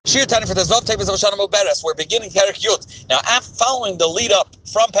Shir Tani for the Zov Teves of Shana Muberes. We're beginning Perek Yud. Now, following the lead up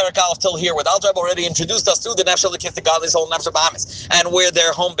from Perek Aleph till here, where the Alter Rebbe already introduced us to the Nefesh Elikis, the godly soul, Nefesh Bahamis, and where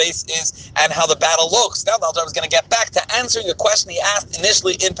their home base is and how the battle looks. Now, the Alter Rebbe is going to get back to answering a question he asked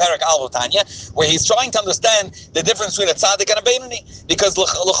initially in Perek Aleph Tanya, where he's trying to understand the difference between a tzaddik and a beinoni. Because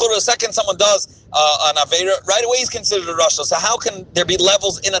l'chura, the second someone does an aveira, right away he's considered a rasha. So how can there be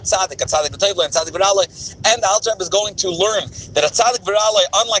levels in a tzaddik v'tevla, and tzaddik v'ralei? And the Alter Rebbe is going to learn that a tzaddik v'ralei,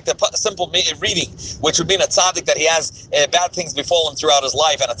 unlike the simple reading, which would mean a tzaddik that he has bad things befall him throughout his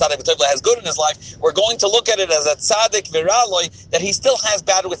life, and a tzaddik v'tevla has good in his life, we're going to look at it as a tzaddik v'ralei, that he still has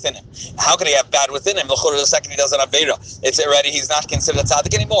bad within him. How can he have bad within him? L'chura, the second he does an aveira, it's already, he's not considered a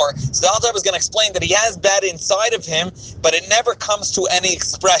tzaddik anymore. So the Alter Rebbe is going to explain that he has bad inside of him, but it never comes to any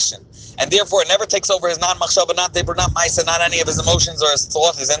expression. And therefore, it never takes over his non-machshava, not dibur, not ma'isa, not any of his emotions or his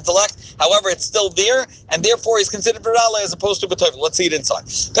thought, his intellect. However, it's still there, and therefore he's considered virale as opposed to b'tovel. Let's see it inside.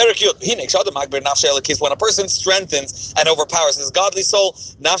 Perek Yud. When a person strengthens and overpowers his godly soul,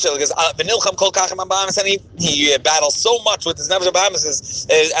 and he battles so much with his nefesh b'amis,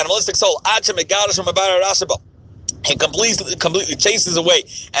 his animalistic soul, he completely chases away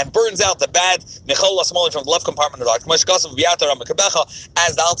and burns out the bad Nichola Smoli from the left compartment of the heart.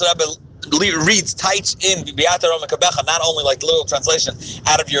 As the Alter Rebbe reads Taich in Biyatar Mekabecha, not only like the literal translation,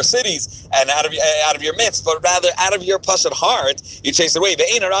 out of your cities and out of your midst, but rather out of your pashat heart, you chase away.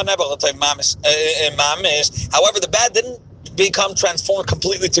 However, the bad didn't become transformed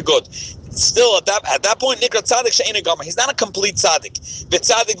completely to good. Still, at that point, Nikra Tzaddik She'ena Gomer. He's not a complete tzaddik.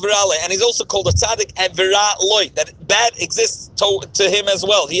 V'tzaddik v'rale, and he's also called a tzaddik and v'ra'loi. That bad exists to him as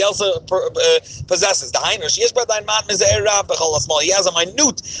well. He also possesses the Heinrich. He has a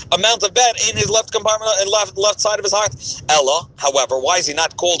minute amount of bad in his left compartment and left side of his heart. Ella, however, why is he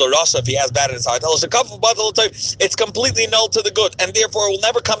not called a rasha if he has bad in his heart? It's completely null to the good, and therefore it will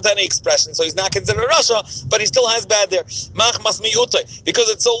never come to any expression. So he's not considered a rasha, but he still has bad there. Because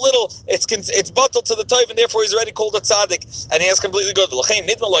it's so little, it's bottled to the toiv, and therefore he's already called a tzaddik, and he has completely good.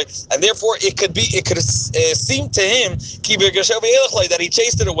 And therefore it could seem to him that he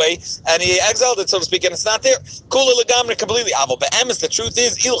chased it away and he exiled it, so to speak, and it's not there. Completely. The truth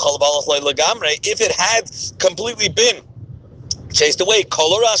is, if it had completely been chased away, by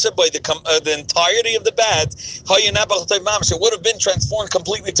the entirety of the bad, it would have been transformed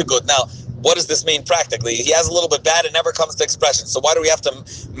completely to good. Now, what does this mean practically? He has a little bit bad, it never comes to expression. So why do we have to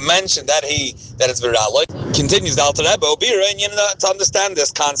mention that it's viraloi? Continues the Alter Rebbe, and to understand this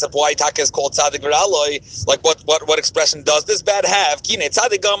concept, why Taka is called tzaddik viraloi, like what expression does this bad have? Kine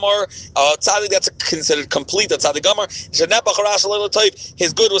tzaddik gamar, tzaddik that's considered complete, a tzaddik gamar.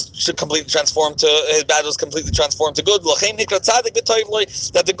 His good was completely transformed to, his bad was completely transformed to good.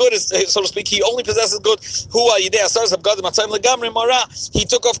 That the good is, so to speak, he only possesses good. He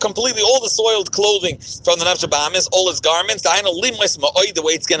took off completely all the soiled clothing from the nefesh b'amis, all his garments. The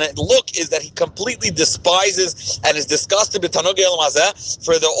way it's going to look is that he completely despises and is disgusted for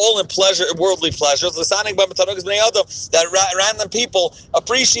the all in pleasure, worldly pleasures. That random people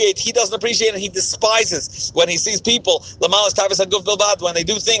appreciate, he doesn't appreciate, and he despises when he sees people when they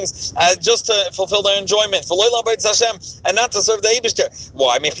do things just to fulfill their enjoyment, and not to serve the Eibishter.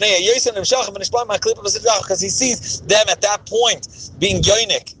 Why? Because he sees them at that point being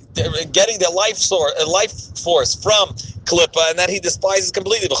yoinik, getting their life force from Klippa, and that he despises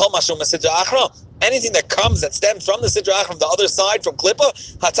completely. Anything that comes, that stems from the Sidra Achra, from the other side, from Klippa,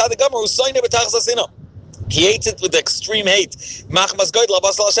 he hates it with extreme hate.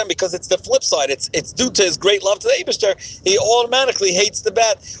 Because it's the flip side. It's due to his great love to the Eibishter. He automatically hates the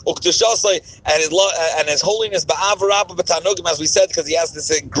bad. And his holiness, as we said, because he has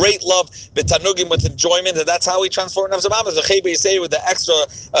this great love with enjoyment, and that's how he transformed Nefesh with the extra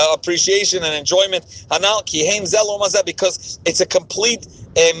appreciation and enjoyment. Because it's a complete.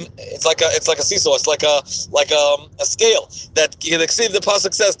 It's like a seesaw. It's like a scale that the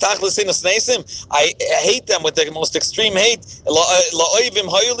pasuk says. I hate them with the most extreme hate.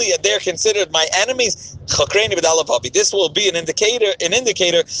 They're considered my enemies. This will be an indicator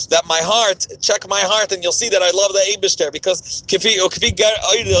that my heart, check my heart, and you'll see that I love the Eibishter, because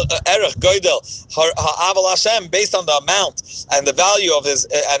based on the amount and the value of his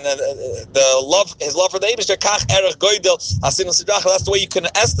and his love for the Eibishter, that's the way you can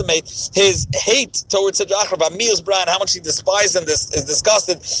estimate his hate towards Sidra Achra, and how much he despises and is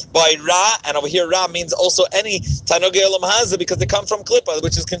disgusted by Ra. And over here, Ra means also any Tanogei Olam Hazeh, because they come from Klippa,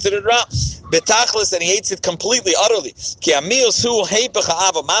 which is considered Ra. Betachlis, and he hates it completely, utterly. It's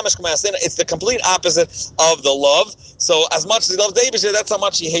the complete opposite of the love. So as much as he loves the Eibishter, that's how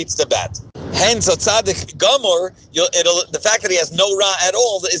much he hates the bad. Hence, a tzaddik gamor, the fact that he has no ra at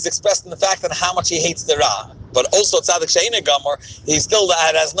all is expressed in the fact that how much he hates the ra. But also tzaddik she'eina gamor, he still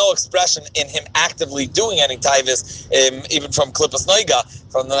has no expression in him actively doing any taivas, even from klipas noiga,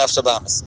 from the nefesh habamis.